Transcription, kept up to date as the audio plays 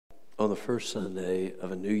on the first Sunday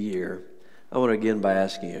of a new year, I want to begin by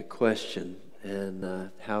asking a question.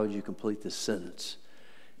 And how would you complete this sentence?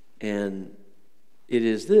 And it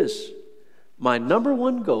is this: my number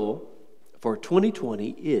one goal for 2020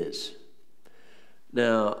 is.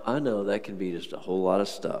 Now, I know that can be just a whole lot of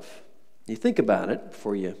stuff. You think about it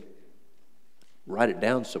before you write it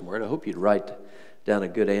down somewhere, and I hope you'd write down a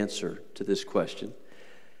good answer to this question.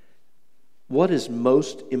 What is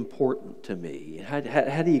most important to me? How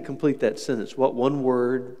do you complete that sentence? What one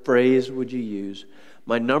word, phrase would you use?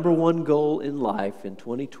 My number one goal in life in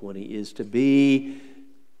 2020 is to be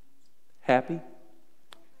happy,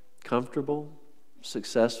 comfortable,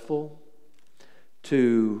 successful,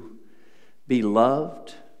 to be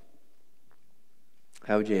loved.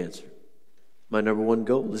 How would you answer? My number one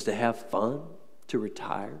goal is to have fun, to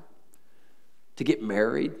retire, to get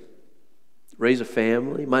married, raise a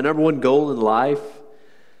family. My number one goal in life,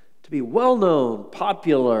 to be well-known,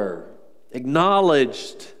 popular,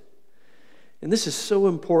 acknowledged. And this is so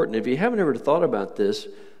important. If you haven't ever thought about this,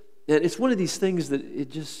 and it's one of these things that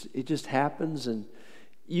it just happens, and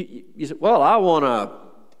you say, well, I want to,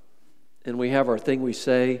 and we have our thing we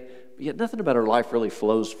say, but yet nothing about our life really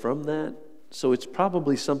flows from that. So it's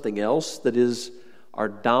probably something else that is our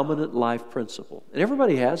dominant life principle. And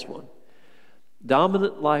everybody has one.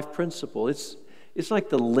 Dominant life principle. It's like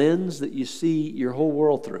the lens that you see your whole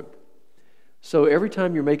world through. So every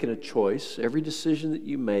time you're making a choice, every decision that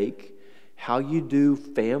you make, how you do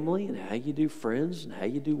family and how you do friends and how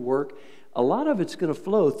you do work, a lot of it's going to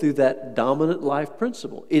flow through that dominant life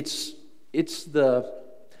principle. It's the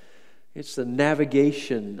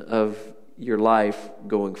navigation of your life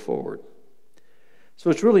going forward. So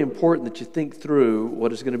it's really important that you think through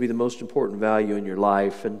what is going to be the most important value in your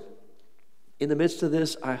life. And in the midst of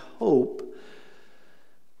this, I hope,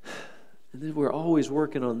 and we're always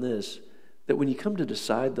working on this, that when you come to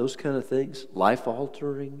decide those kind of things,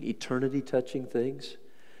 life-altering, eternity-touching things,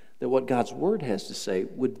 that what God's Word has to say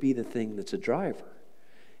would be the thing that's a driver.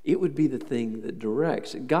 It would be the thing that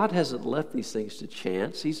directs. God hasn't left these things to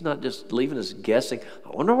chance. He's not just leaving us guessing, I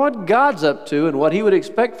wonder what God's up to and what He would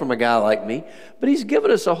expect from a guy like me. But He's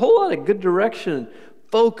given us a whole lot of good direction and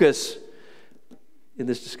focus in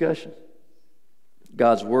this discussion.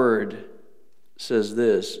 God's Word says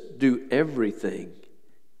this: do everything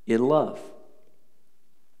in love.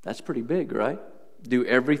 That's pretty big, right? Do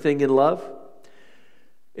everything in love.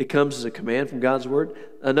 It comes as a command from God's Word.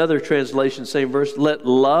 Another translation, same verse, let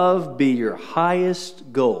love be your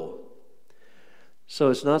highest goal. So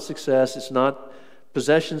it's not success, it's not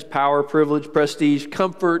possessions, power, privilege, prestige,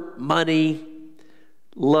 comfort, money.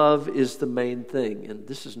 Love is the main thing. And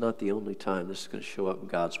this is not the only time this is going to show up in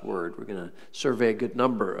God's Word. We're going to survey a good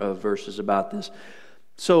number of verses about this.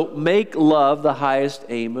 So make love the highest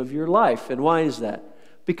aim of your life. And why is that?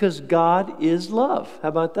 Because God is love. How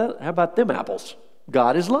about that? How about them apples?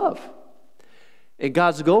 God is love. And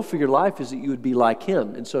God's goal for your life is that you would be like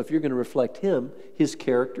Him. And so if you're going to reflect Him, His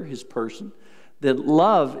character, His person, then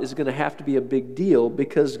love is going to have to be a big deal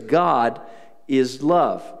because God is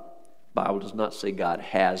love. The Bible does not say God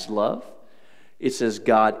has love. It says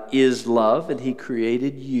God is love, and He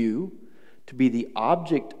created you to be the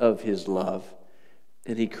object of His love.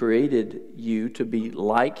 And He created you to be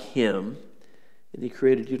like Him. And He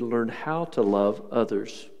created you to learn how to love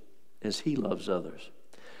others as He loves others.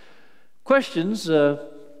 Questions,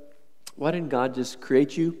 why didn't God just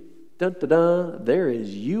create you? Dun, dun, dun, there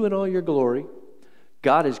is you in all your glory.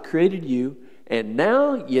 God has created you, and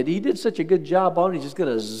now yet He did such a good job on it, He's just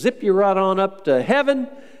going to zip you right on up to heaven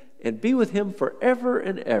and be with Him forever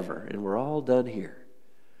and ever. And we're all done here.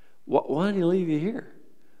 Why did He leave you here?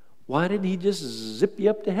 Why didn't He just zip you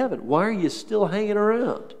up to heaven? Why are you still hanging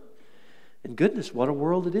around? And goodness, what a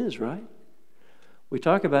world it is, right? We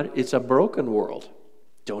talk about it. It's a broken world.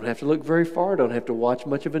 Don't have to look very far. Don't have to watch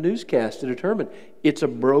much of a newscast to determine. It's a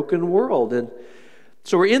broken world. And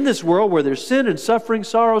so we're in this world where there's sin and suffering,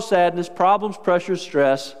 sorrow, sadness, problems, pressure,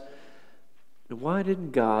 stress. And why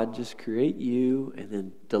didn't God just create you and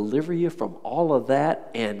then deliver you from all of that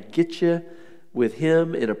and get you with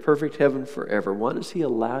Him in a perfect heaven forever? Why does He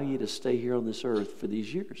allow you to stay here on this earth for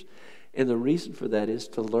these years? And the reason for that is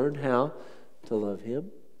to learn how to love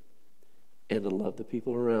Him and to love the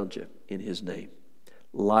people around you in His name.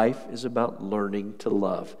 Life is about learning to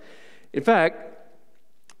love. In fact,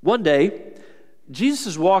 one day, Jesus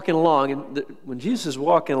is walking along, and when Jesus is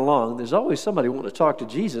walking along, there's always somebody wanting to talk to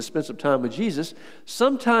Jesus, spend some time with Jesus.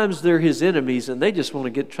 Sometimes they're His enemies, and they just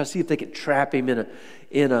want to try to see if they can trap Him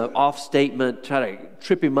in a off statement, try to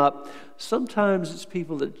trip Him up. Sometimes it's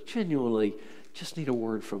people that genuinely just need a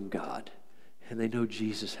word from God, and they know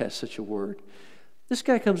Jesus has such a word. This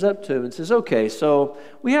guy comes up to him and says, okay, so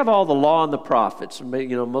we have all the law and the prophets,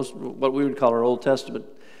 most what we would call our Old Testament.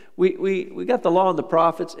 We got the law and the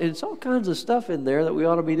prophets, and it's all kinds of stuff in there that we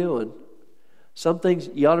ought to be doing. Some things,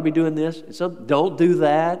 you ought to be doing this, and some, don't do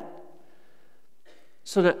that.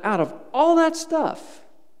 So now, out of all that stuff,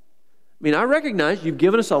 I recognize you've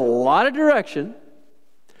given us a lot of direction,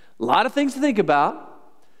 a lot of things to think about.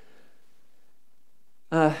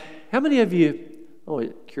 How many of you,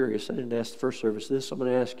 curious, I didn't ask the first service this, so I'm going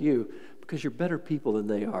to ask you, because you're better people than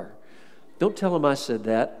they are. Don't tell them I said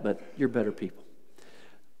that, but you're better people.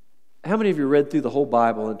 How many of you read through the whole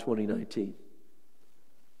Bible in 2019?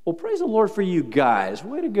 Well, praise the Lord for you guys.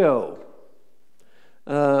 Way to go.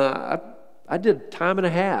 I did time and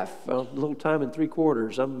a half, a little time and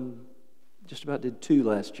 3/4. I'm just about did 2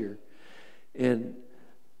 last year. And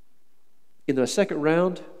in the second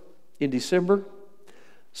round, in December,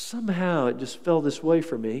 somehow it just fell this way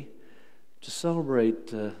for me to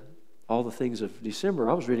celebrate all the things of December.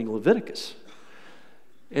 I was reading Leviticus.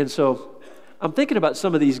 And so I'm thinking about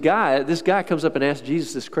some of these guys. This guy comes up and asks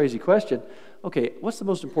Jesus this crazy question. Okay, what's the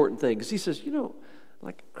most important thing? Because he says,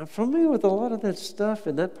 I'm familiar with a lot of that stuff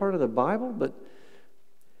in that part of the Bible, but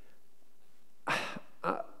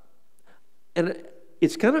and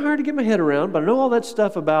it's kind of hard to get my head around, but I know all that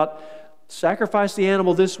stuff about sacrifice the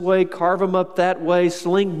animal this way, carve them up that way,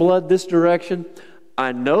 sling blood this direction.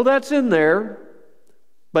 I know that's in there,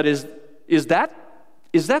 but is that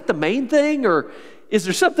the main thing, or is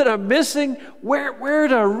there something I'm missing? Where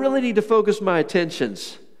do I really need to focus my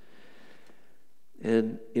attentions?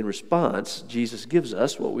 And in response, Jesus gives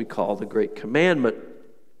us what we call the Great Commandment.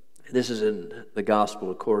 This is in the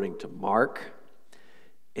Gospel according to Mark.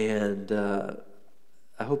 And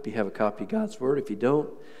I hope you have a copy of God's Word. If you don't,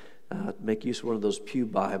 make use of one of those pew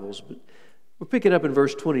Bibles. But we'll pick it up in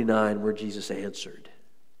verse 29 where Jesus answered.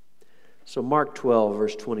 So Mark 12,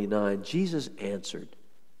 verse 29, Jesus answered,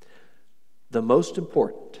 "The most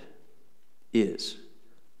important is,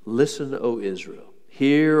 listen, O Israel.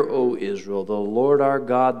 Hear, O Israel, the Lord our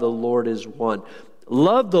God, the Lord is one.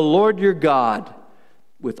 Love the Lord your God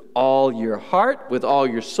with all your heart, with all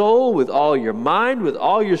your soul, with all your mind, with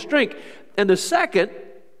all your strength. And the second,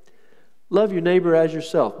 love your neighbor as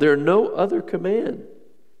yourself. There are no other command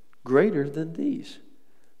greater than these."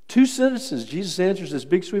 2 sentences, Jesus answers this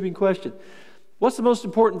big sweeping question. What's the most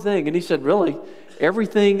important thing? And he said, really,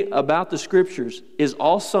 everything about the Scriptures is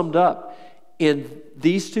all summed up in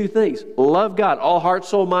these 2 things. Love God, all heart,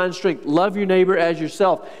 soul, mind, strength. Love your neighbor as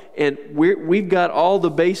yourself. And we've got all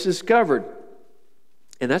the bases covered.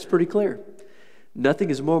 And that's pretty clear. Nothing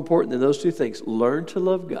is more important than those 2 things. Learn to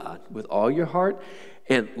love God with all your heart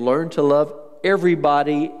and learn to love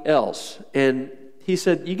everybody else. And he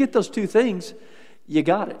said, you get those 2 things, you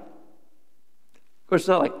got it. Of course, it's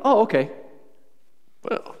not like, oh, okay.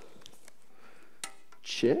 Well,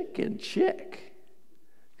 check and check.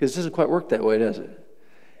 Because it doesn't quite work that way, does it?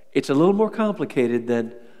 It's a little more complicated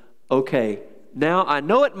than, okay, now I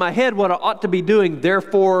know it in my head what I ought to be doing,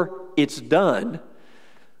 therefore it's done.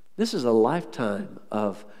 This is a lifetime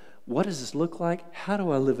of, what does this look like? How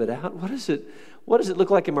do I live it out? What does it look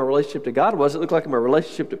like in my relationship to God? What does it look like in my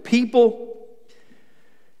relationship to people?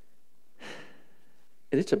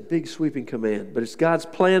 And it's a big sweeping command, but it's God's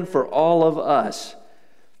plan for all of us.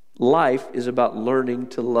 Life is about learning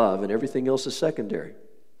to love, and everything else is secondary.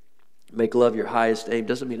 Make love your highest aim.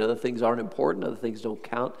 Doesn't mean other things aren't important, other things don't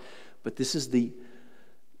count, but this is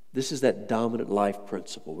that dominant life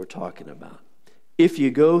principle we're talking about. If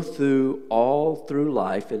you go through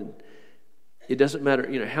life, and it doesn't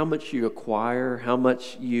matter, how much you acquire, how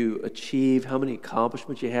much you achieve, how many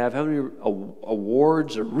accomplishments you have, how many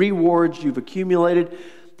awards or rewards you've accumulated,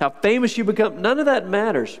 how famous you become, none of that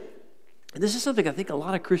matters. And this is something I think a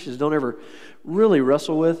lot of Christians don't ever really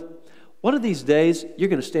wrestle with. One of these days, you're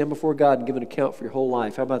going to stand before God and give an account for your whole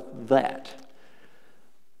life. How about that?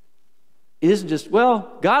 It isn't just,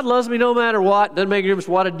 well, God loves me no matter what. Doesn't make a difference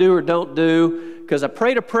what I do or don't do, because I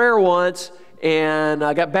prayed a prayer once and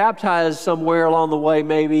I got baptized somewhere along the way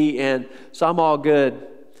maybe, and so I'm all good.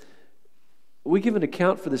 We give an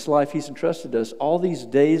account for this life He's entrusted us. All these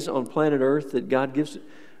days on planet Earth that God gives,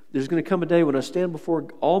 there's going to come a day when I stand before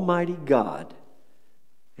Almighty God,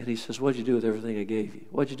 and He says, what'd you do with everything I gave you?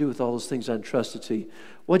 What'd you do with all those things I entrusted to you?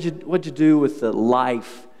 What'd you do with the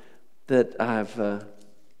life that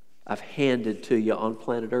I've handed to you on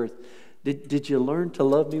planet Earth? Did you learn to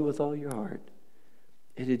love me with all your heart?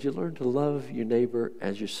 And did you learn to love your neighbor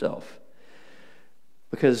as yourself?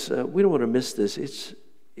 Because we don't want to miss this.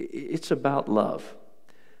 It's about love.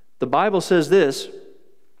 The Bible says this,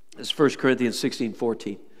 it's 1 Corinthians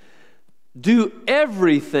 16:14. Do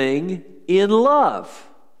everything in love.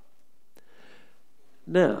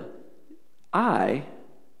 Now, I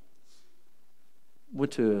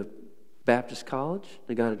went to a Baptist college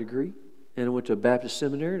and got a degree, and I went to a Baptist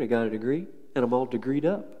seminary and I got a degree, and I'm all degreed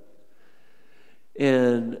up.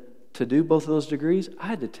 And to do both of those degrees, I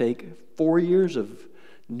had to take 4 years of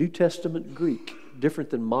New Testament Greek, different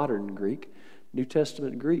than modern Greek, New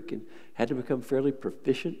Testament Greek, and had to become fairly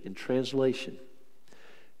proficient in translation.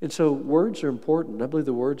 And so words are important. I believe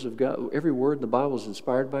the words of God, every word in the Bible is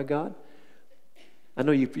inspired by God. I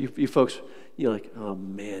know you folks, you're like, oh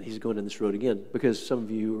man, he's going down this road again, because some of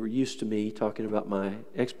you are used to me talking about my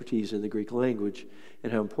expertise in the Greek language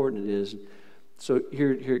and how important it is. So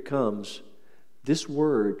here it comes. This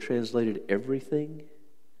word translated everything,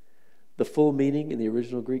 the full meaning in the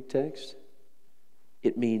original Greek text,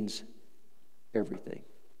 it means everything.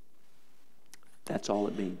 That's all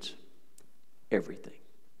it means. Everything.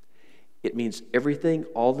 It means everything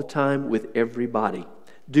all the time with everybody.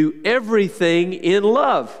 Do everything in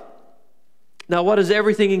love. Now, what does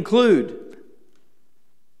everything include?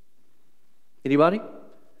 Anybody?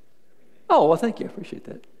 Oh, well, thank you. I appreciate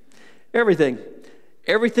that. Everything.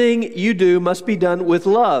 Everything you do must be done with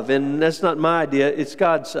love. And that's not my idea. It's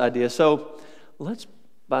God's idea. So let's,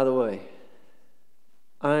 by the way,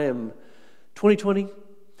 I am 2020.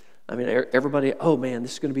 I mean, everybody, oh man,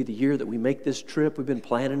 this is going to be the year that we make this trip. We've been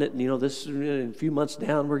planning it, and this in a few months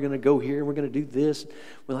down, we're going to go here and we're going to do this.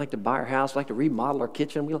 We like to buy our house, like to remodel our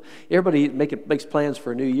kitchen. Everybody makes plans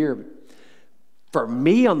for a new year. For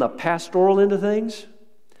me, on the pastoral end of things,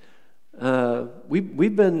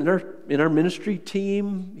 we've been in our ministry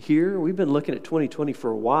team here. We've been looking at 2020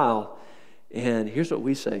 for a while, and here's what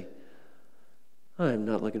we say: I'm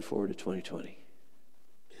not looking forward to 2020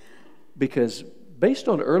 because, based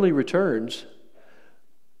on early returns,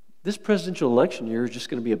 this presidential election year is just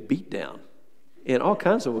going to be a beatdown in all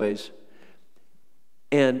kinds of ways.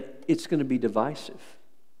 And it's going to be divisive.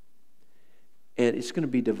 And it's going to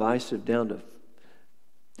be divisive down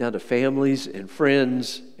to families and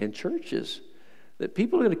friends and churches. That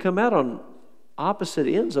people are going to come out on opposite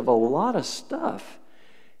ends of a lot of stuff.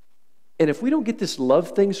 And if we don't get this love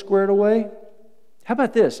thing squared away, how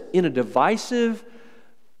about this? In a divisive,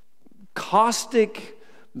 caustic,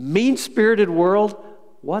 mean-spirited world,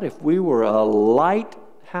 what if we were a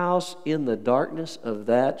lighthouse in the darkness of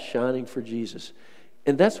that, shining for Jesus?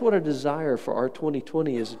 And that's what our desire for our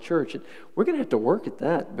 2020 as a church. And we're going to have to work at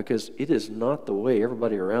that because it is not the way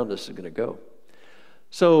everybody around us is going to go.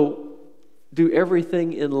 So, do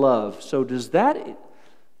everything in love. So does that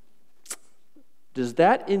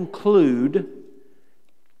include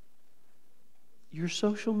your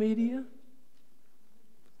social media?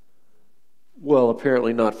 Well,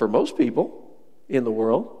 apparently not for most people in the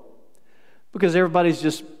world, because everybody's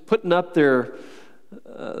just putting up their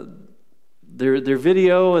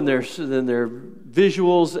video and their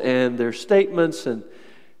visuals and their statements, and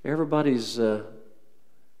everybody's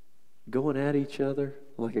going at each other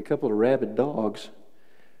like a couple of rabid dogs.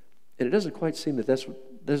 And it doesn't quite seem that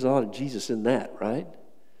there's a lot of Jesus in that, right?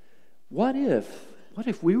 What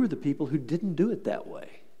if we were the people who didn't do it that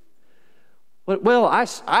way? Well, I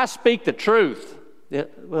speak the truth. Yeah,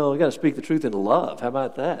 well, we got to speak the truth in love. How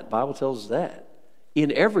about that? The Bible tells us that.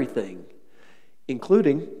 In everything,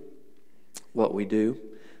 including what we do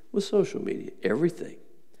with social media. Everything.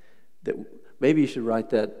 That maybe you should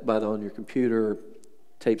write that on your computer or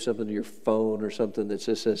tape something to your phone or something that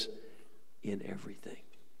just says, in everything.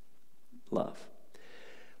 Love.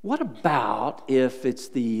 What about if it's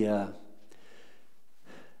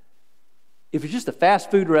if it's just a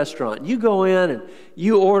fast food restaurant, you go in and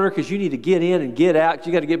you order because you need to get in and get out, because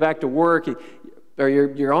you got to get back to work, or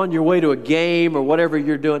you're on your way to a game or whatever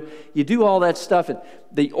you're doing. You do all that stuff, and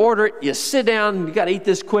they order it, you sit down, and you got to eat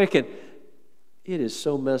this quick, and it is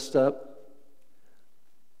so messed up.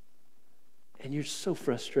 And you're so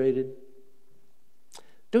frustrated.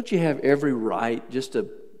 Don't you have every right just to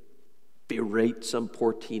berate some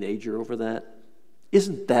poor teenager over that?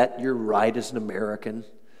 Isn't that your right as an American?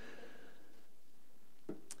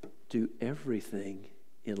 Do everything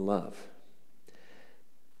in love.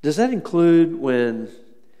 Does that include when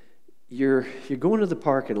you're going to the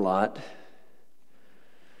parking lot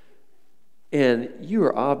and you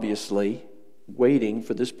are obviously waiting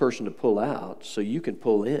for this person to pull out so you can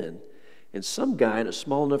pull in, and some guy in a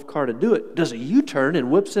small enough car to do it does a U-turn and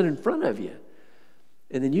whips in front of you,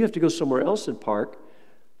 and then you have to go somewhere else and park,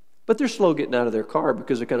 but they're slow getting out of their car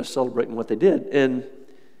because they're kind of celebrating what they did, and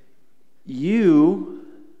you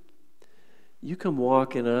come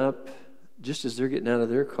walking up just as they're getting out of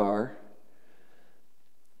their car.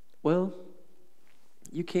 Well,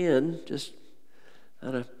 you can just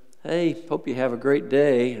kind of hey, hope you have a great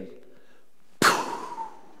day. And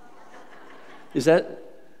is that,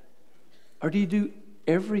 or do you do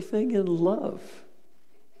everything in love?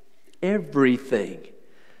 Everything.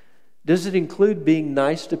 Does it include being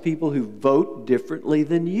nice to people who vote differently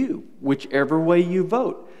than you, whichever way you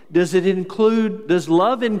vote? Does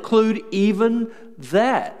love include even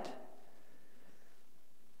that?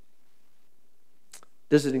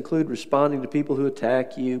 Does it include responding to people who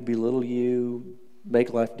attack you, belittle you,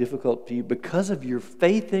 make life difficult for you because of your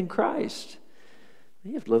faith in Christ?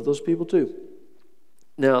 You have to love those people too.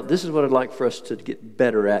 Now, this is what I'd like for us to get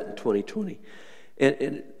better at in 2020.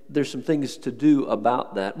 And there's some things to do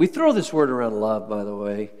about that. We throw this word around love, by the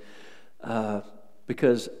way,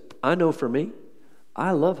 because I know for me,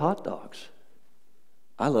 I love hot dogs.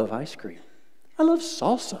 I love ice cream. I love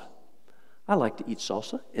salsa. I like to eat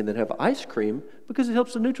salsa and then have ice cream because it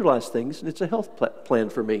helps to neutralize things and it's a health plan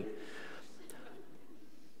for me.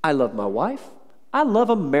 I love my wife. I love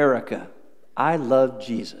America. I love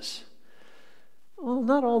Jesus. Well,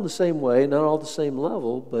 not all the same way, not all the same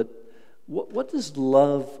level, but what does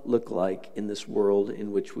love look like in this world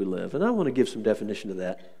in which we live? And I want to give some definition of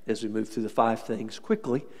that as we move through the 5 things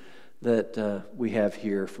quickly that we have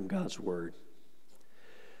here from God's Word.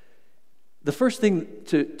 The first thing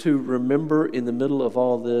to remember in the middle of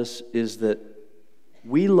all this is that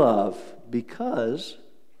we love because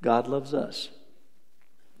God loves us.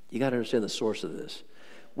 You got to understand the source of this.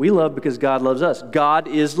 We love because God loves us. God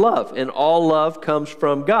is love, and all love comes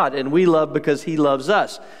from God, and we love because He loves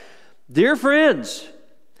us. Dear friends,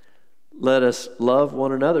 let us love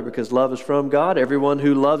one another because love is from God. Everyone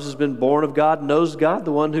who loves has been born of God, knows God.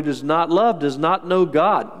 The one who does not love does not know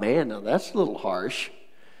God. Man, now that's a little harsh.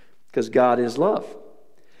 Because God is love.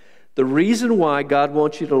 The reason why God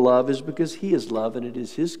wants you to love is because He is love, and it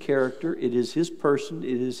is His character, it is His person,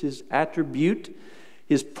 it is His attribute,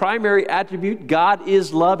 His primary attribute. God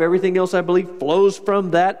is love. Everything else, I believe, flows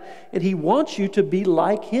from that, and He wants you to be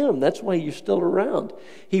like Him. That's why you're still around.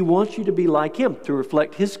 He wants you to be like Him, to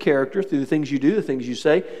reflect His character through the things you do, the things you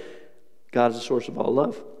say. God is the source of all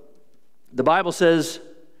love. The Bible says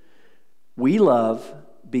we love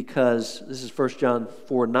because, this is 1 John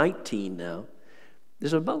 4:19 now.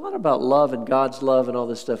 There's a lot about love and God's love and all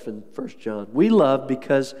this stuff in 1 John. We love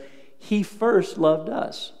because He first loved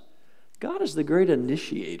us. God is the great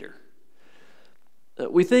initiator.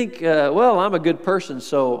 We think, well, I'm a good person,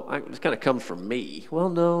 so it kind of comes from me. Well,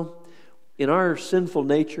 no. In our sinful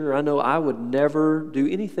nature, I know I would never do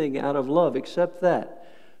anything out of love except that.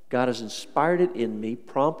 God has inspired it in me,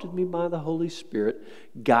 prompted me by the Holy Spirit,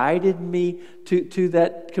 guided me to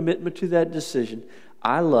that commitment, to that decision.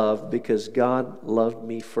 I love because God loved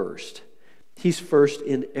me first. He's first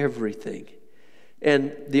in everything.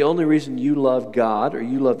 And the only reason you love God or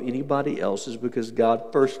you love anybody else is because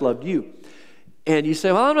God first loved you. And you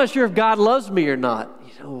say, well, I'm not sure if God loves me or not.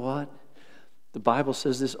 You know what? The Bible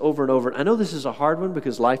says this over and over. I know this is a hard one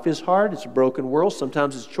because life is hard. It's a broken world.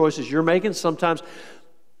 Sometimes it's choices you're making. Sometimes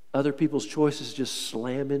other people's choices just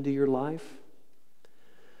slam into your life.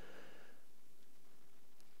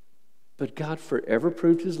 But God forever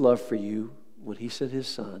proved His love for you when He sent His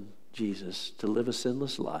Son, Jesus, to live a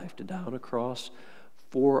sinless life, to die on a cross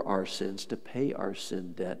for our sins, to pay our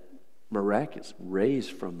sin debt, miraculous,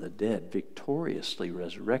 raised from the dead, victoriously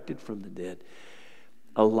resurrected from the dead,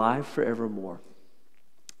 alive forevermore.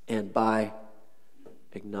 And by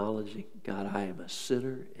acknowledging, God, I am a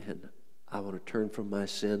sinner and I want to turn from my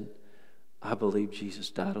sin. I believe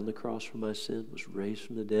Jesus died on the cross for my sin, was raised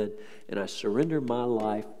from the dead, and I surrender my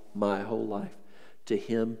life, my whole life, to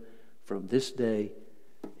Him from this day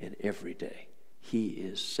and every day. He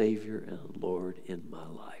is Savior and Lord in my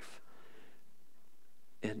life.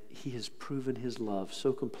 And He has proven His love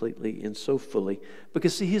so completely and so fully.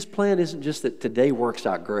 Because, see, His plan isn't just that today works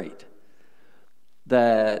out great,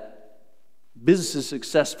 that business is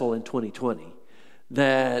successful in 2020,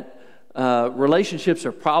 that relationships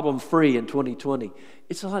are problem-free in 2020.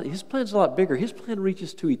 His plan's a lot bigger. His plan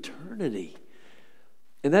reaches to eternity.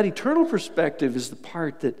 And that eternal perspective is the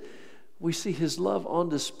part that we see His love on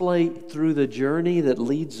display through the journey that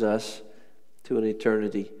leads us to an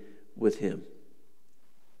eternity with Him.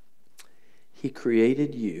 He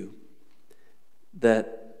created you and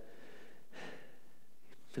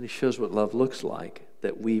He shows what love looks like,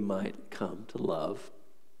 that we might come to love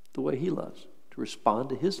the way He loves, to respond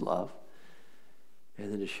to His love,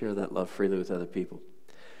 and then to share that love freely with other people.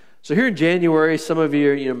 So here in January, some of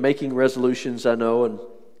you are making resolutions, I know, and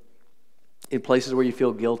in places where you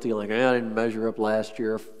feel guilty, like, I didn't measure up last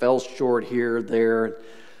year, fell short here, there.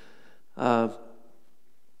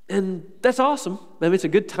 And that's awesome. I mean, it's a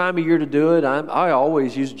good time of year to do it. I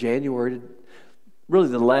always use January, really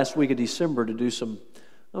the last week of December, to do some,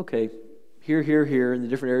 here, in the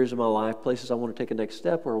different areas of my life, places I want to take a next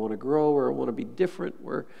step, where I want to grow, where I want to be different,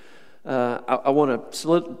 where I want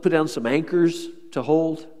to put down some anchors to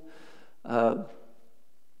hold. I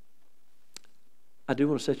do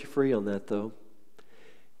want to set you free on that, though.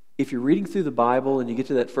 If you're reading through the Bible and you get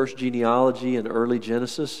to that first genealogy in early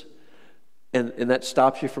Genesis, and that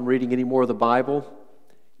stops you from reading any more of the Bible,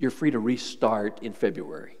 you're free to restart in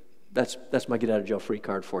February. That's my get-out-of-jail-free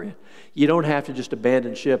card for you. You don't have to just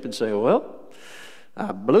abandon ship and say, well,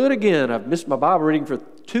 I blew it again. I've missed my Bible reading for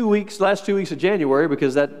last 2 weeks of January,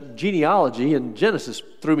 because that genealogy in Genesis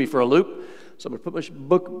threw me for a loop. So I'm going to put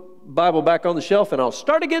my Bible back on the shelf, and I'll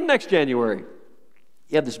start again next January.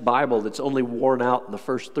 You have this Bible that's only worn out in the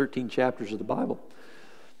first 13 chapters of the Bible.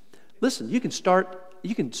 Listen, you can start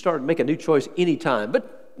and make a new choice anytime,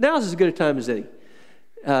 but now's as good a time as any.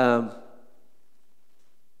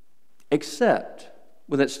 Except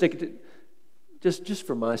when that just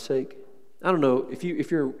for my sake. I don't know, if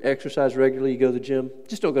you exercise regularly, you go to the gym,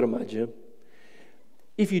 just don't go to my gym.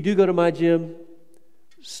 If you do go to my gym,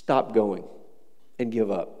 stop going and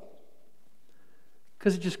give up.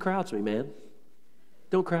 Because it just crowds me, man.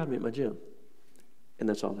 Don't crowd me at my gym. And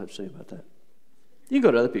that's all I have to say about that. You can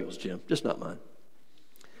go to other people's gym, just not mine.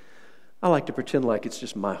 I like to pretend like it's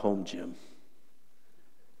just my home gym.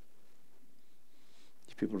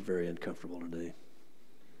 These people are very uncomfortable today.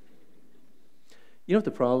 You know what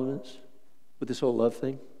the problem is with this whole love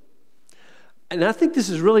thing? And I think this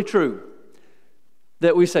is really true.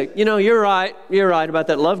 That we say, you're right about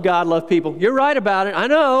that. Love God, love people. You're right about it, I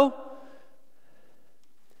know.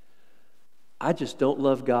 I just don't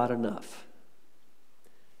love God enough.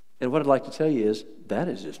 And what I'd like to tell you is, that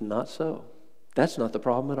is just not so. That's not the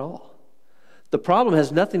problem at all. The problem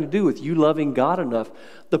has nothing to do with you loving God enough.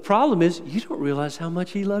 The problem is, you don't realize how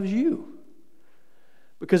much He loves you.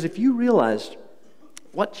 Because if you realized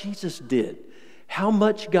what Jesus did, how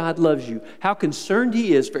much God loves you, how concerned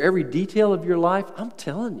He is for every detail of your life, I'm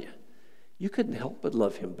telling you, you couldn't help but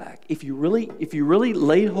love Him back. If you really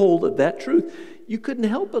laid hold of that truth, you couldn't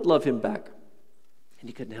help but love Him back. And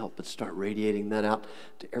you couldn't help but start radiating that out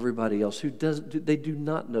to everybody else they do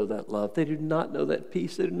not know that love. They do not know that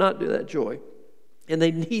peace. They do not know that joy. And they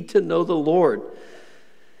need to know the Lord.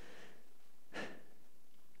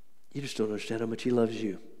 You just don't understand how much He loves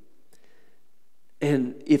you.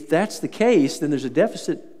 And if that's the case, then there's a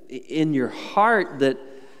deficit in your heart that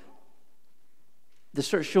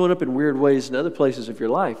starts showing up in weird ways in other places of your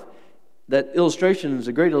life. That illustration is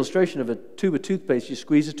a great illustration of a tube of toothpaste. You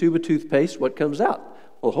squeeze a tube of toothpaste, what comes out?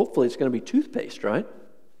 Well, hopefully it's going to be toothpaste, right?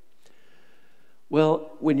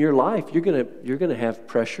 Well, when your life, you're going to have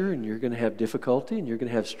pressure, and you're going to have difficulty, and you're going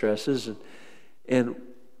to have stresses, and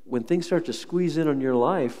when things start to squeeze in on your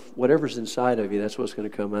life, whatever's inside of you, that's what's going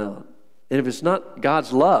to come out. And if it's not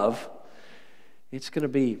God's love, it's going to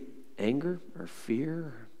be anger or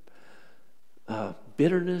fear,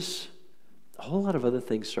 bitterness. A whole lot of other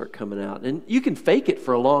things start coming out. And you can fake it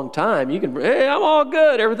for a long time. You can, hey, I'm all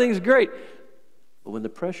good. Everything's great. But when the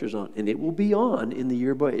pressure's on, and it will be on in the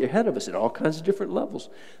year ahead of us at all kinds of different levels,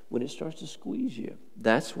 when it starts to squeeze you,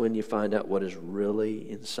 that's when you find out what is really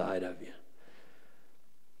inside of you.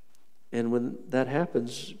 And when that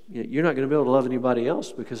happens, you're not going to be able to love anybody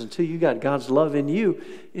else, because until you got God's love in you,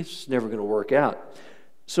 it's never going to work out.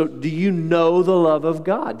 So do you know the love of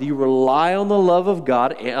God? Do you rely on the love of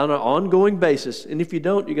God on an ongoing basis? And if you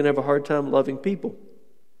don't, you're going to have a hard time loving people.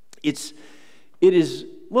 It is,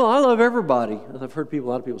 well, I love everybody. I've heard a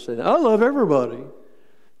lot of people say that. I love everybody.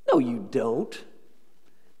 No, you don't.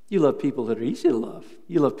 You love people that are easy to love.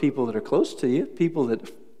 You love people that are close to you, people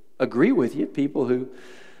that agree with you, people who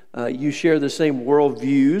you share the same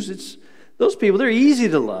worldviews. It's those people, they're easy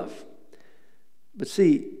to love. But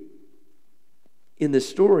see, in this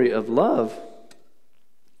story of love,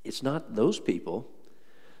 it's not those people.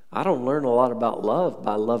 I don't learn a lot about love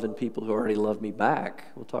by loving people who already love me back.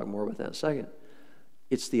 We'll talk more about that in a second.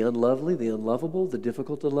 It's the unlovely, the unlovable, the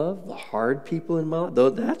difficult to love, the hard people in my life. Though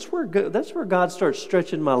that's where God starts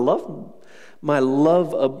stretching my love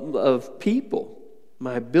of people,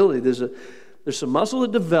 my ability. There's some muscle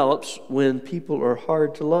that develops when people are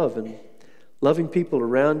hard to love, and loving people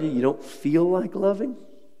around you don't feel like loving.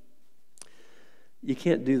 You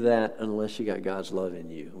can't do that unless you got God's love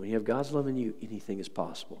in you. When you have God's love in you, anything is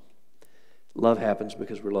possible. Love happens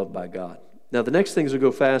because we're loved by God. Now, the next things will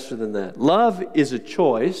go faster than that. Love is a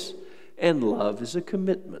choice, and love is a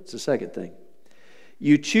commitment. It's the second thing.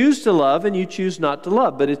 You choose to love, and you choose not to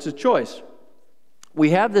love, but it's a choice.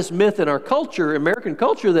 We have this myth in our culture, American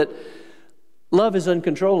culture, that love is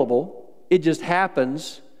uncontrollable. It just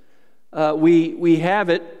happens. We have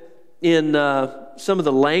it in some of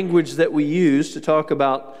the language that we use to talk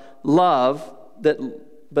about love,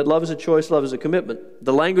 but love is a choice, love is a commitment.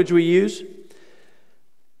 The language we use,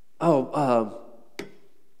 a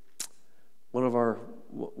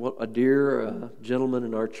dear gentleman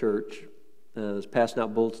in our church was passing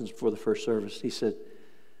out bulletins before the first service. He said,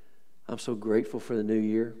 I'm so grateful for the new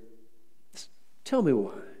year. Tell me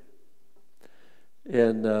why.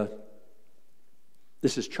 And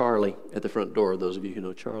this is Charlie at the front door, those of you who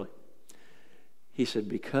know Charlie. He said,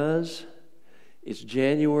 because it's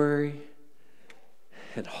January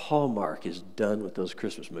and Hallmark is done with those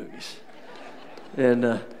Christmas movies. And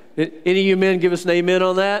any of you men give us an amen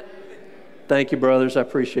on that? Thank you, brothers. I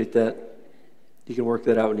appreciate that. You can work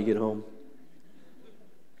that out when you get home.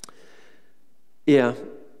 Yeah,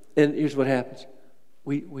 and here's what happens.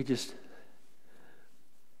 We just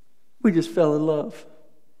fell in love.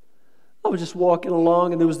 I was just walking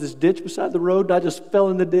along, and there was this ditch beside the road, and I just fell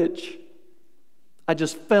in the ditch. I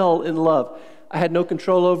just fell in love. I had no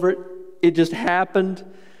control over it. It just happened.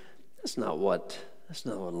 That's not what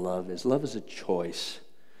love is. Love is a choice.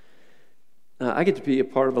 I get to be a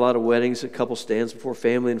part of a lot of weddings. A couple stands before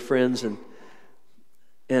family and friends, and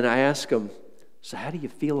I ask them, so how do you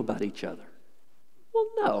feel about each other? Well,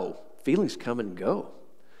 no. Feelings come and go.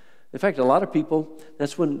 In fact, a lot of people,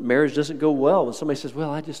 that's when marriage doesn't go well. When somebody says,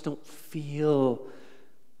 well, I just don't feel,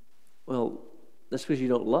 well, that's because you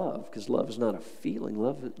don't love, because love is not a feeling.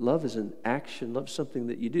 Love is an action. Love is something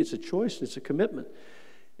that you do. It's a choice. It's a commitment.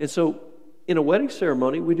 And so in a wedding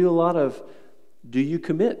ceremony, we do a lot of, do you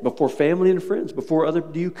commit? Before family and friends,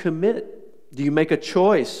 do you commit? Do you make a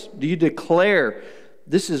choice? Do you declare,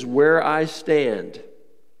 this is where I stand?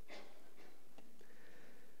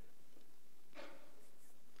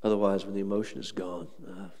 Otherwise, when the emotion is gone,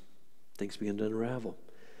 things begin to unravel.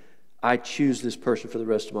 I choose this person for the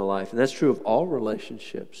rest of my life. And that's true of all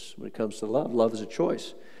relationships when it comes to love. Love is a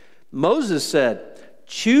choice. Moses said,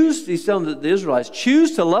 he's telling the Israelites,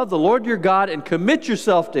 choose to love the Lord your God and commit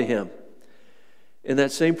yourself to Him. And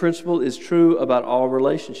that same principle is true about all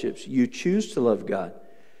relationships. You choose to love God.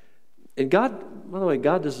 And God, by the way,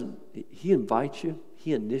 God doesn't, He invites you.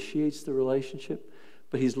 He initiates the relationship.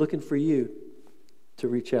 But He's looking for you to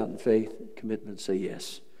reach out in faith, commitment, and say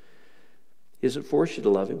yes. He doesn't force you to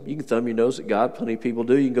love Him. You can thumb your nose at God. Plenty of people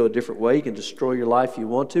do. You can go a different way. You can destroy your life if you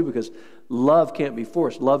want to, because love can't be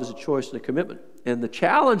forced. Love is a choice and a commitment. And the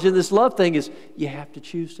challenge in this love thing is you have to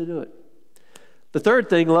choose to do it. The third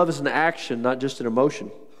thing, love is an action, not just an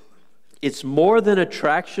emotion. It's more than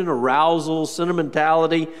attraction, arousal,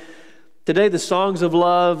 sentimentality. Today, the songs of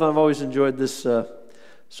love, I've always enjoyed this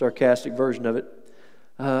sarcastic version of it.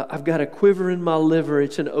 I've got a quiver in my liver.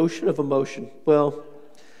 It's an ocean of emotion. Well,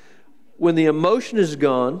 when the emotion is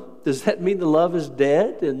gone, does that mean the love is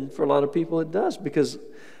dead? And for a lot of people it does, because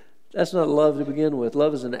that's not love to begin with.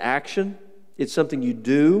 Love is an action. It's something you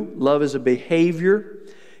do. Love is a behavior.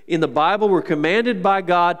 In the Bible, we're commanded by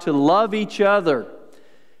God to love each other.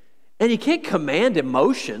 And you can't command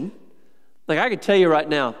emotion. Like I could tell you right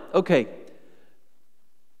now, okay,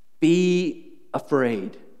 be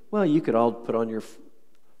afraid. Well, you could all put on your,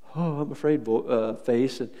 I'm afraid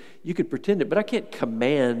face, and you could pretend it, but I can't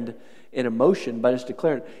command an emotion by just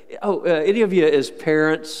declaring. Any of you as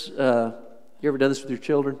parents, you ever done this with your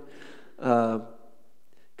children?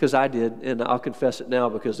 Because I did, and I'll confess it now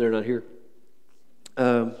because they're not here.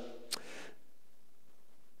 You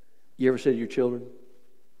ever say to your children,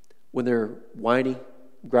 when they're whiny,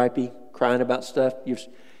 gripey, crying about stuff, you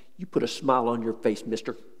put a smile on your face,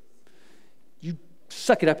 mister. You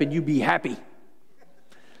suck it up and you be happy.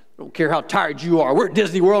 Don't care how tired you are. We're at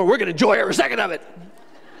Disney World. We're going to enjoy every second of it.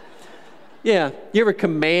 Yeah. You ever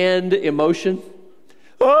command emotion?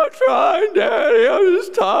 I'm trying, Daddy. I'm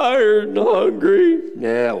just tired and hungry.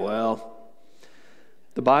 Yeah, well,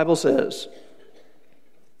 the Bible says,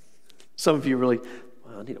 some of you really,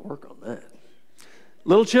 well, I need to work on that.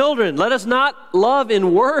 Little children, let us not love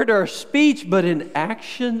in word or speech, but in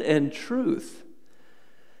action and truth.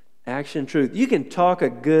 Action and truth. You can talk a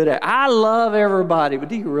good, I love everybody, but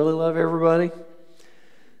do you really love everybody?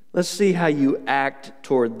 Let's see how you act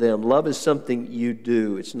toward them. Love is something you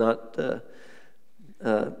do. It's not,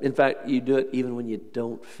 in fact, you do it even when you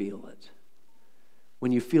don't feel it.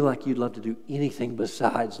 When you feel like you'd love to do anything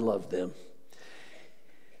besides love them.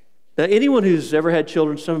 Now, anyone who's ever had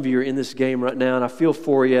children, some of you are in this game right now, and I feel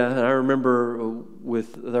for you. And I remember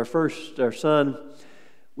with our son,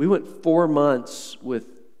 we went 4 months with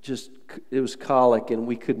it was colic, and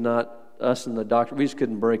we could not us and the doctor, we just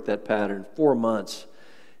couldn't break that pattern. 4 months,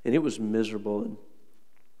 and it was miserable.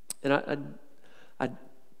 And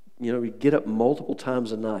we'd get up multiple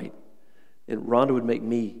times a night, and Rhonda would make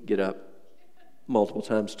me get up multiple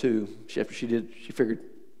times too. After she figured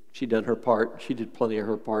she'd done her part. She did plenty of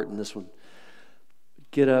her part in this one.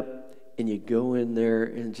 Get up, and you go in there,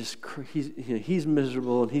 and just he's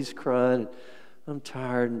miserable, and he's crying. And I'm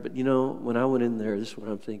tired, but when I went in there, this is what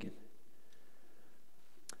I'm thinking.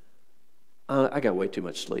 I got way too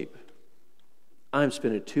much sleep. I'm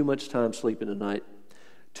spending too much time sleeping tonight.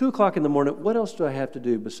 2 o'clock in the morning, what else do I have to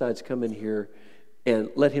do besides come in here and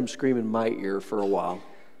let him scream in my ear for a while?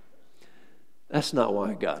 That's not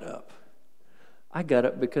why I got up. I got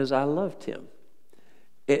up because I loved him.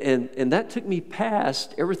 And that took me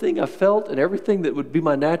past everything I felt and everything that would be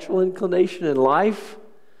my natural inclination in life.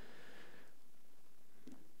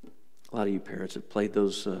 A lot of you parents have played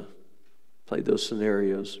those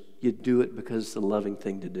scenarios. You do it because it's the loving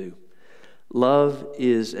thing to do. Love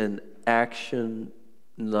is an action,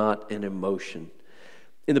 not an emotion.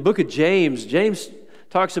 In the book of James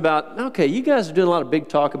talks about, okay, you guys are doing a lot of big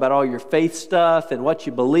talk about all your faith stuff and what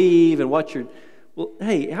you believe and what you're... Well,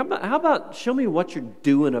 hey, how about show me what you're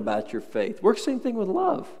doing about your faith? Works same thing with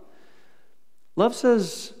love. Love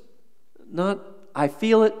says, not I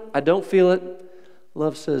feel it, I don't feel it.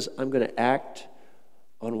 Love says, I'm going to act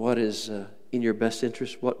on what is in your best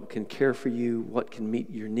interest, what can care for you, what can meet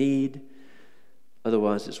your need.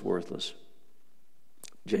 Otherwise, it's worthless.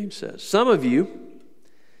 James says. Some of you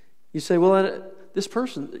say, well, this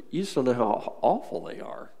person, you just don't know how awful they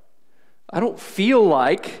are. I don't feel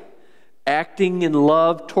like acting in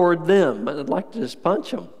love toward them. I'd like to just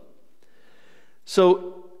punch them.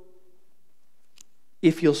 So,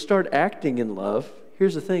 if you'll start acting in love,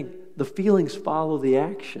 here's the thing. The feelings follow the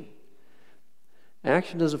action.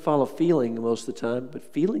 Action doesn't follow feeling most of the time,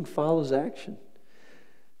 but feeling follows action.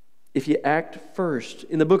 If you act first.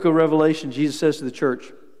 In the book of Revelation, Jesus says to the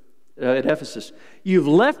church at Ephesus, you've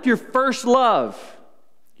left your first love.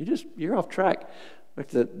 You're off track. Like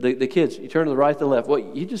the kids, you turn to the right, the left. Well,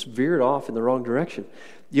 you just veered off in the wrong direction.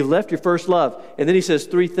 You've left your first love. And then he says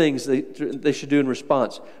 3 things they should do in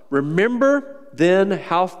response. Remember then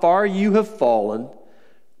how far you have fallen.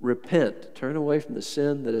 Repent. Turn away from the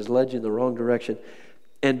sin that has led you in the wrong direction.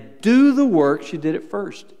 And do the works you did at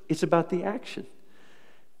first. It's about the action.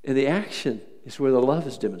 And the action is where the love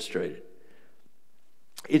is demonstrated.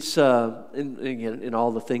 It's, in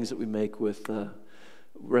all the things that we make with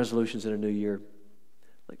resolutions in a new year.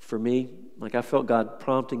 Like for me, I felt God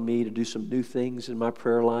prompting me to do some new things in my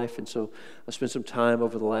prayer life. And so I spent some time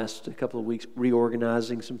over the last couple of weeks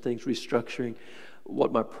reorganizing some things, restructuring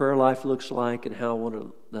what my prayer life looks like and how I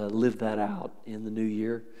want to live that out in the new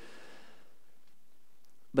year.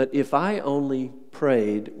 But if I only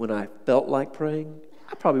prayed when I felt like praying,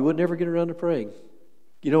 I probably would never get around to praying.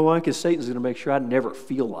 You know why? Because Satan's going to make sure I never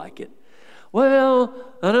feel like it. Well,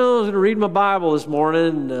 I know I was going to read my Bible this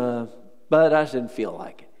morning, but I just didn't feel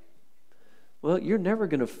like it. Well, you're never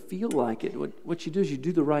going to feel like it. What you do is you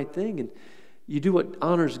do the right thing, and you do what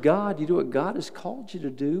honors God. You do what God has called you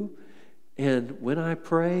to do. And when I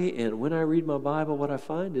pray and when I read my Bible, what I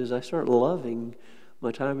find is I start loving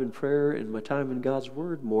my time in prayer and my time in God's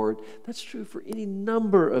Word more. That's true for any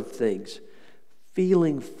number of things.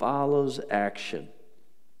 Feeling follows action.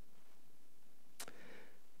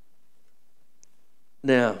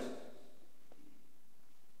 Now,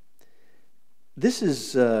 this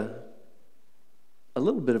is a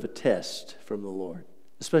little bit of a test from the Lord,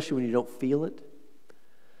 especially when you don't feel it,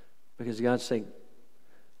 because God's saying,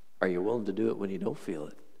 are you willing to do it when you don't feel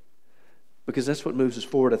it? Because that's what moves us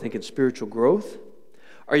forward, I think, in spiritual growth.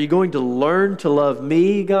 Are you going to learn to love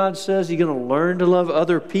me, God says? Are you going to learn to love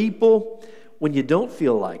other people when you don't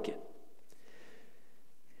feel like it?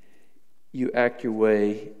 You act your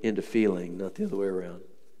way into feeling, not the other way around.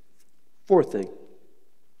 4th thing.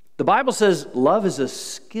 The Bible says love is a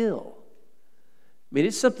skill. I mean,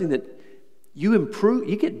 it's something that you improve,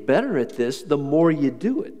 you get better at this the more you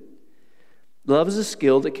do it. Love is a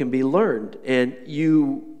skill that can be learned, and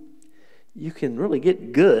you can really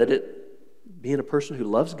get good at being a person who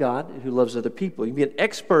loves God and who loves other people. You can be an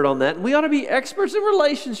expert on that, and we ought to be experts in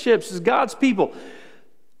relationships as God's people.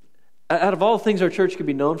 Out of all the things our church can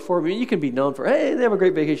be known for, I mean, you can be known for, hey, they have a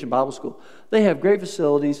great vacation Bible school. They have great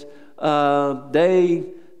facilities. They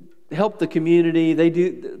help the community.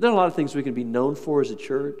 There are a lot of things we can be known for as a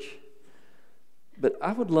church. But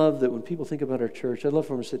I would love that when people think about our church, I'd love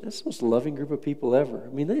for them to say, that's the most loving group of people ever.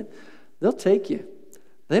 I mean, they'll take you.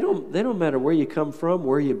 They don't matter where you come from,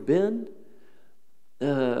 where you've been,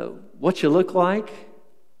 what you look like.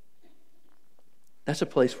 That's a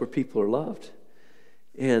place where people are loved.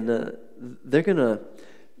 And they're going to,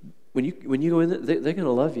 when you go in there, they're going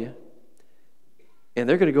to love you. And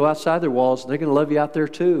they're going to go outside their walls, and they're going to love you out there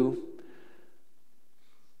too.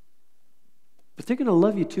 But they're going to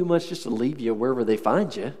love you too much just to leave you wherever they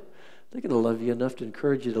find you. They're going to love you enough to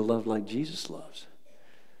encourage you to love like Jesus loves.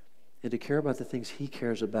 And to care about the things He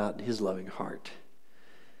cares about in His loving heart.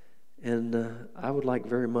 And I would like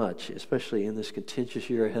very much, especially in this contentious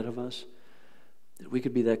year ahead of us, that we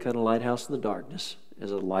could be that kind of lighthouse in the darkness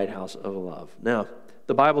as a lighthouse of love. Now,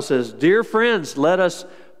 the Bible says, "Dear friends, let us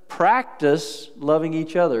practice loving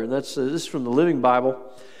each other." And this is from the Living Bible.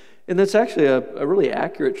 And that's actually a really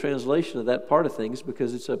accurate translation of that part of things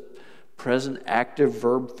because it's a present active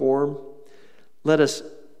verb form. Let us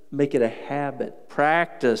make it a habit.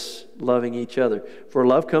 Practice loving each other. For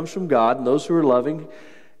love comes from God, and those who are loving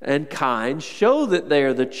and kind show that they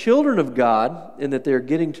are the children of God and that they're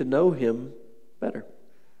getting to know Him better.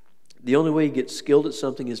 The only way you get skilled at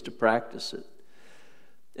something is to practice it.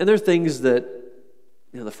 And there are things that,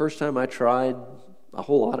 the first time I tried a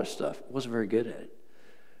whole lot of stuff, I wasn't very good at it.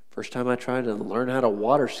 First time I tried to learn how to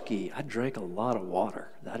water ski, I drank a lot of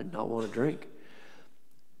water that I did not want to drink.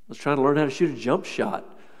 I was trying to learn how to shoot a jump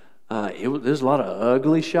shot. There's a lot of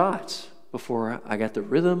ugly shots before I got the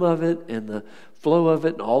rhythm of it and the flow of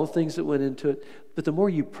it and all the things that went into it. But the more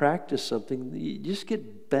you practice something, you just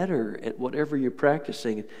get better at whatever you're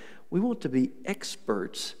practicing. We want to be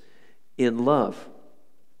experts in love.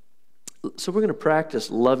 So we're going to practice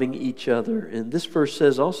loving each other. And this verse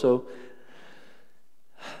says also,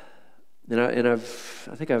 I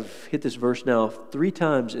think I've hit this verse now 3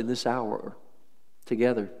 times in this hour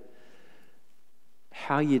together.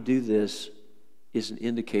 How you do this is an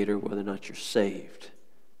indicator whether or not you're saved,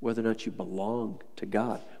 whether or not you belong to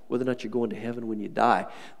God, whether or not you're going to heaven when you die.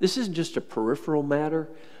 This isn't just a peripheral matter.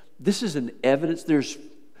 This is an evidence.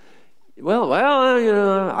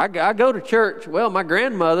 I go to church. Well, my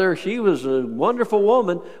grandmother, she was a wonderful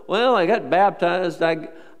woman. Well, I got baptized.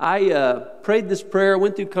 I prayed this prayer,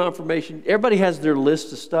 went through confirmation. Everybody has their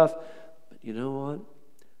list of stuff. But you know what?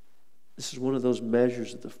 This is one of those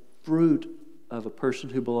measures of the fruit of a person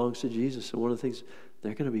who belongs to Jesus. And one of the things,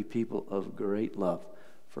 they're going to be people of great love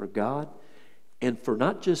for God and for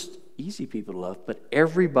not just easy people to love, but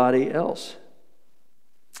everybody else.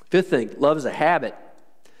 5th thing, love is a habit.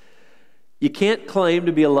 You can't claim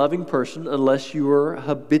to be a loving person unless you are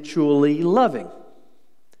habitually loving.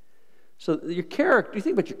 So your character, you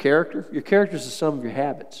think about your character. Your character is the sum of your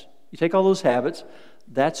habits. You take all those habits,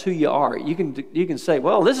 that's who you are. You can say,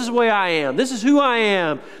 well, this is the way I am. This is who I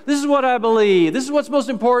am. This is what I believe. This is what's most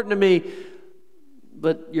important to me.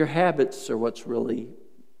 But your habits are what's really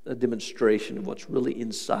a demonstration of what's really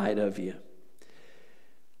inside of you.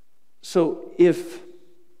 So if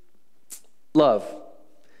love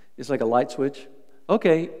is like a light switch,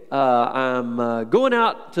 okay, I'm going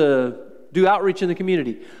out to do outreach in the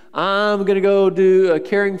community. I'm going to go do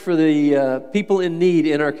caring for the people in need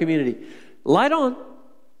in our community. Light on.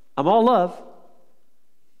 I'm all love.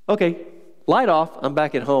 Okay, light off. I'm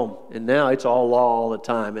back at home. And now it's all law all the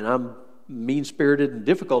time. And I'm mean-spirited and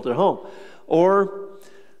difficult at home. Or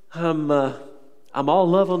I'm all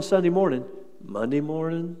love on Sunday morning. Monday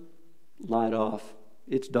morning, light off.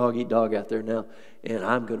 It's dog eat dog out there now. And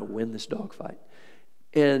I'm going to win this dog fight.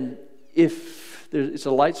 And if it's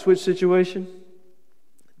a light switch situation,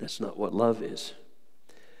 that's not what love is.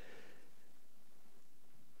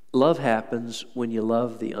 Love happens when you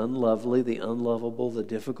love the unlovely, the unlovable, the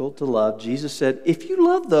difficult to love. Jesus said, if you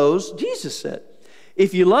love those, Jesus said,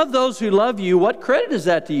 if you love those who love you, what credit is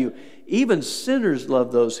that to you? Even sinners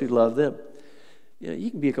love those who love them.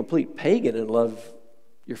 You can be a complete pagan and love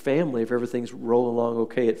your family if everything's rolling along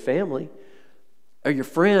okay at family. Or your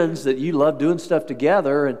friends that you love doing stuff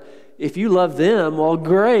together, and if you love them, well,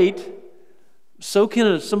 great. So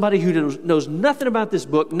can somebody who knows nothing about this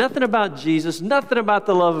book, nothing about Jesus, nothing about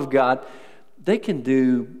the love of God. They can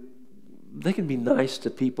be nice to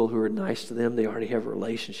people who are nice to them they already have a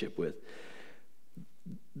relationship with.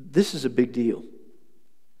 This is a big deal.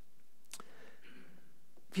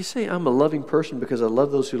 If you say I'm a loving person because I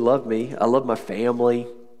love those who love me, I love my family,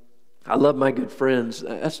 I love my good friends,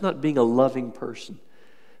 that's not being a loving person.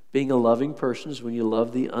 Being a loving person is when you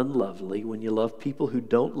love the unlovely, when you love people who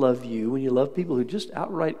don't love you, when you love people who just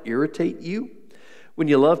outright irritate you, when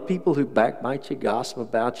you love people who backbite you, gossip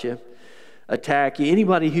about you, attack you.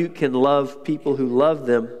 Anybody who can love people who love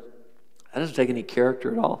them, that doesn't take any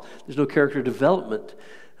character at all. There's no character development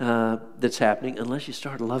that's happening unless you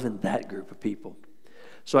start loving that group of people.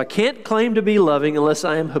 So I can't claim to be loving unless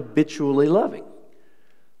I am habitually loving.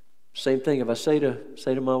 Same thing if I say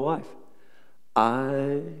to my wife,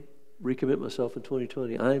 I recommit myself in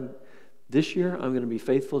 2020. This year, I'm going to be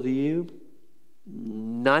faithful to you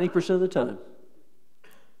 90% of the time.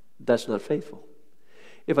 That's not faithful.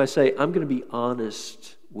 If I say, I'm going to be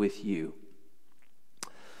honest with you,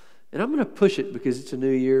 and I'm going to push it because it's a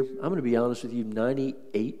new year, I'm going to be honest with you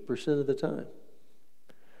 98% of the time.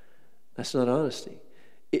 That's not honesty.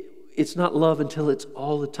 It's not love until it's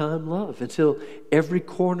all the time love, until every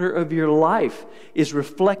corner of your life is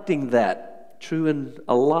reflecting that. True in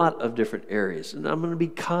a lot of different areas. And I'm going to be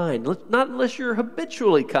kind, not unless you're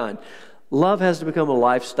habitually kind. Love has to become a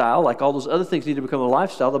lifestyle, like all those other things need to become a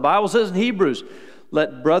lifestyle. The Bible says in Hebrews,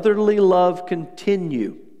 let brotherly love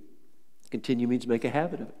continue. Continue means make a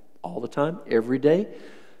habit of it. All the time, every day.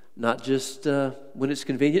 Not just when it's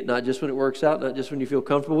convenient, not just when it works out, not just when you feel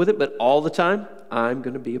comfortable with it, but all the time, I'm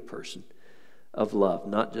going to be a person of love,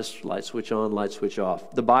 not just light switch on, light switch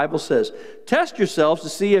off. The Bible says, test yourselves to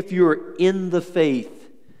see if you are in the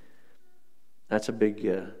faith. That's a big,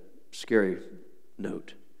 scary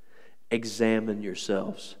note. Examine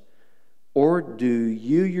yourselves. Or do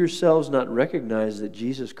you yourselves not recognize that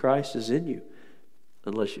Jesus Christ is in you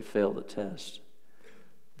unless you fail the test?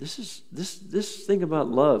 This thing about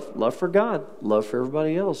love for God, love for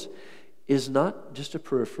everybody else, is not just a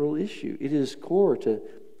peripheral issue. It is core to,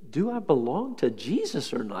 do I belong to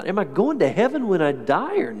Jesus or not? Am I going to heaven when I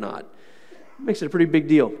die or not? It makes it a pretty big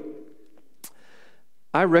deal.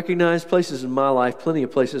 I recognize places in my life, plenty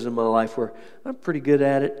of places in my life where I'm pretty good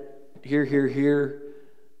at it, here,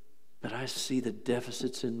 but I see the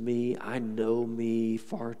deficits in me. I know me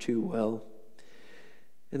far too well.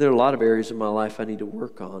 And there are a lot of areas in my life I need to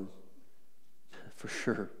work on, for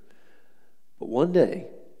sure. But one day,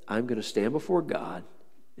 I'm going to stand before God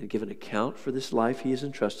and give an account for this life He has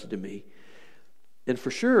entrusted to me. And for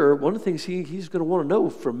sure, one of the things He's going to want to know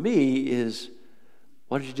from me is,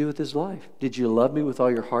 what did you do with this life? Did you love me with all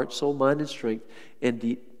your heart, soul, mind, and strength?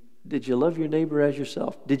 And did you love your neighbor as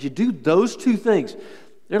yourself? Did you do those two things?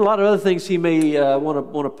 There are a lot of other things He may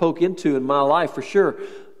want to poke into in my life, for sure.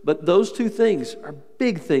 But those two things are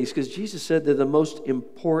big things because Jesus said they're the most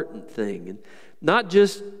important thing. And not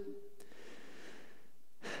just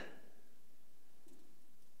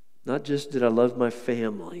did I love my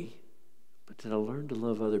family, but did I learn to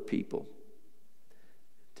love other people?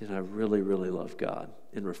 Did I really, really love God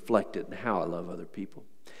and reflect it in how I love other people?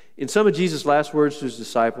 In some of Jesus' last words to His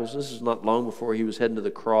disciples, this is not long before He was heading to the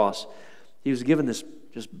cross, He was given this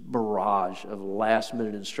just barrage of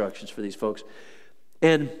last-minute instructions for these folks.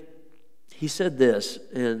 And He said this,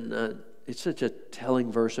 and it's such a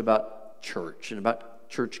telling verse about church and about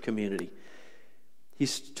church community.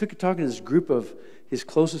 He's talking to this group of His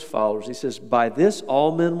closest followers. He says, by this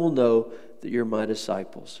all men will know that you're my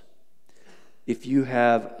disciples. If you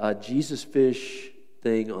have a Jesus fish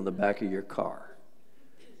thing on the back of your car.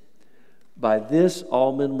 By this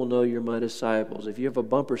all men will know you're my disciples. If you have a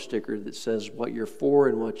bumper sticker that says what you're for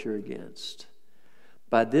and what you're against.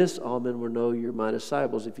 By this, all men will know you're my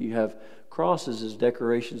disciples if you have crosses as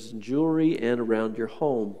decorations and jewelry and around your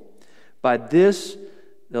home. By this,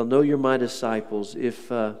 they'll know you're my disciples if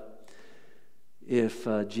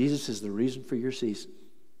Jesus is the reason for your season.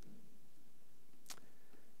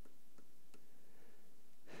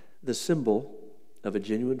 The symbol of a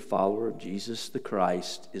genuine follower of Jesus the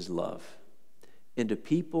Christ is love. And do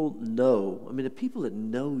people know, the people that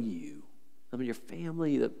know you, your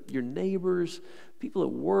family, your neighbors, people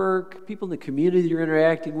at work, people in the community that you're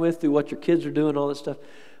interacting with through what your kids are doing, all that stuff.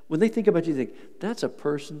 When they think about you, they think, that's a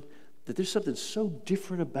person that there's something so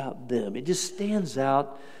different about them. It just stands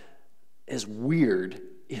out as weird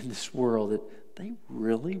in this world that they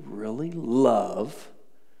really, really love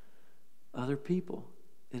other people.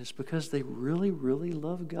 And it's because they really, really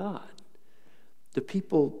love God. The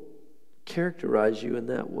people characterize you in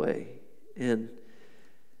that way. And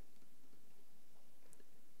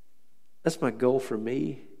that's my goal for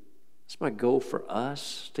me. It's my goal for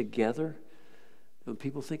us together. When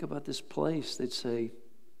people think about this place, they'd say,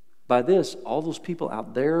 by this, all those people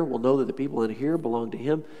out there will know that the people in here belong to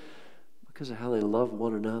Him because of how they love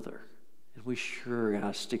one another. And we sure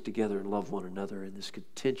got to stick together and love one another in this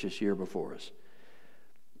contentious year before us.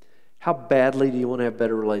 How badly do you want to have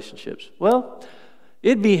better relationships? Well,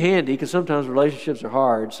 it'd be handy because sometimes relationships are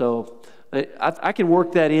hard. So I can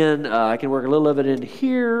work that in. I can work a little of it in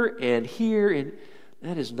here, and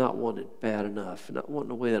that is not wanting it bad enough. Not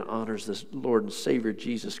wanting a way that honors the Lord and Savior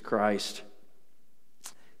Jesus Christ.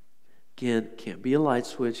 Again, can't be a light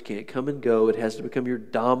switch, can't come and go. It has to become your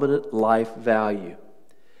dominant life value.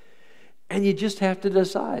 And you just have to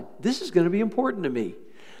decide, this is going to be important to me.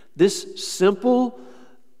 This simple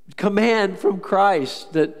command from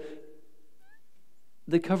Christ that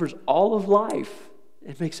that covers all of life.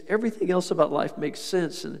 It makes everything else about life make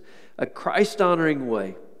sense in a Christ-honoring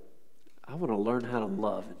way. I want to learn how to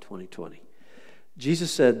love in 2020.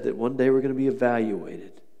 Jesus said that one day we're going to be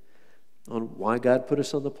evaluated on why God put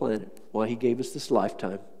us on the planet, why He gave us this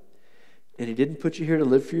lifetime. And He didn't put you here to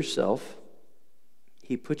live for yourself.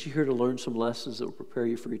 He put you here to learn some lessons that will prepare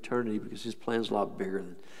you for eternity, because His plan is a lot bigger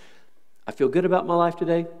than, I feel good about my life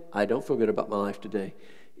today. I don't feel good about my life today.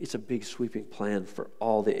 It's a big sweeping plan for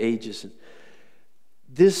all the ages. And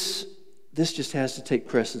this just has to take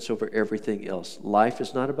precedence over everything else. Life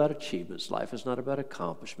is not about achievements. Life is not about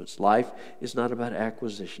accomplishments. Life is not about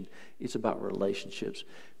acquisition. It's about relationships.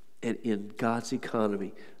 And in God's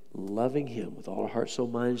economy, loving Him with all our heart, soul,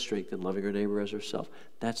 mind, and strength, and loving our neighbor as ourselves.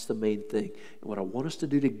 That's the main thing. And what I want us to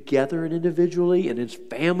do together and individually and as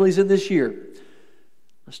families in this year,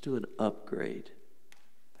 let's do an upgrade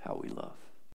of how we love.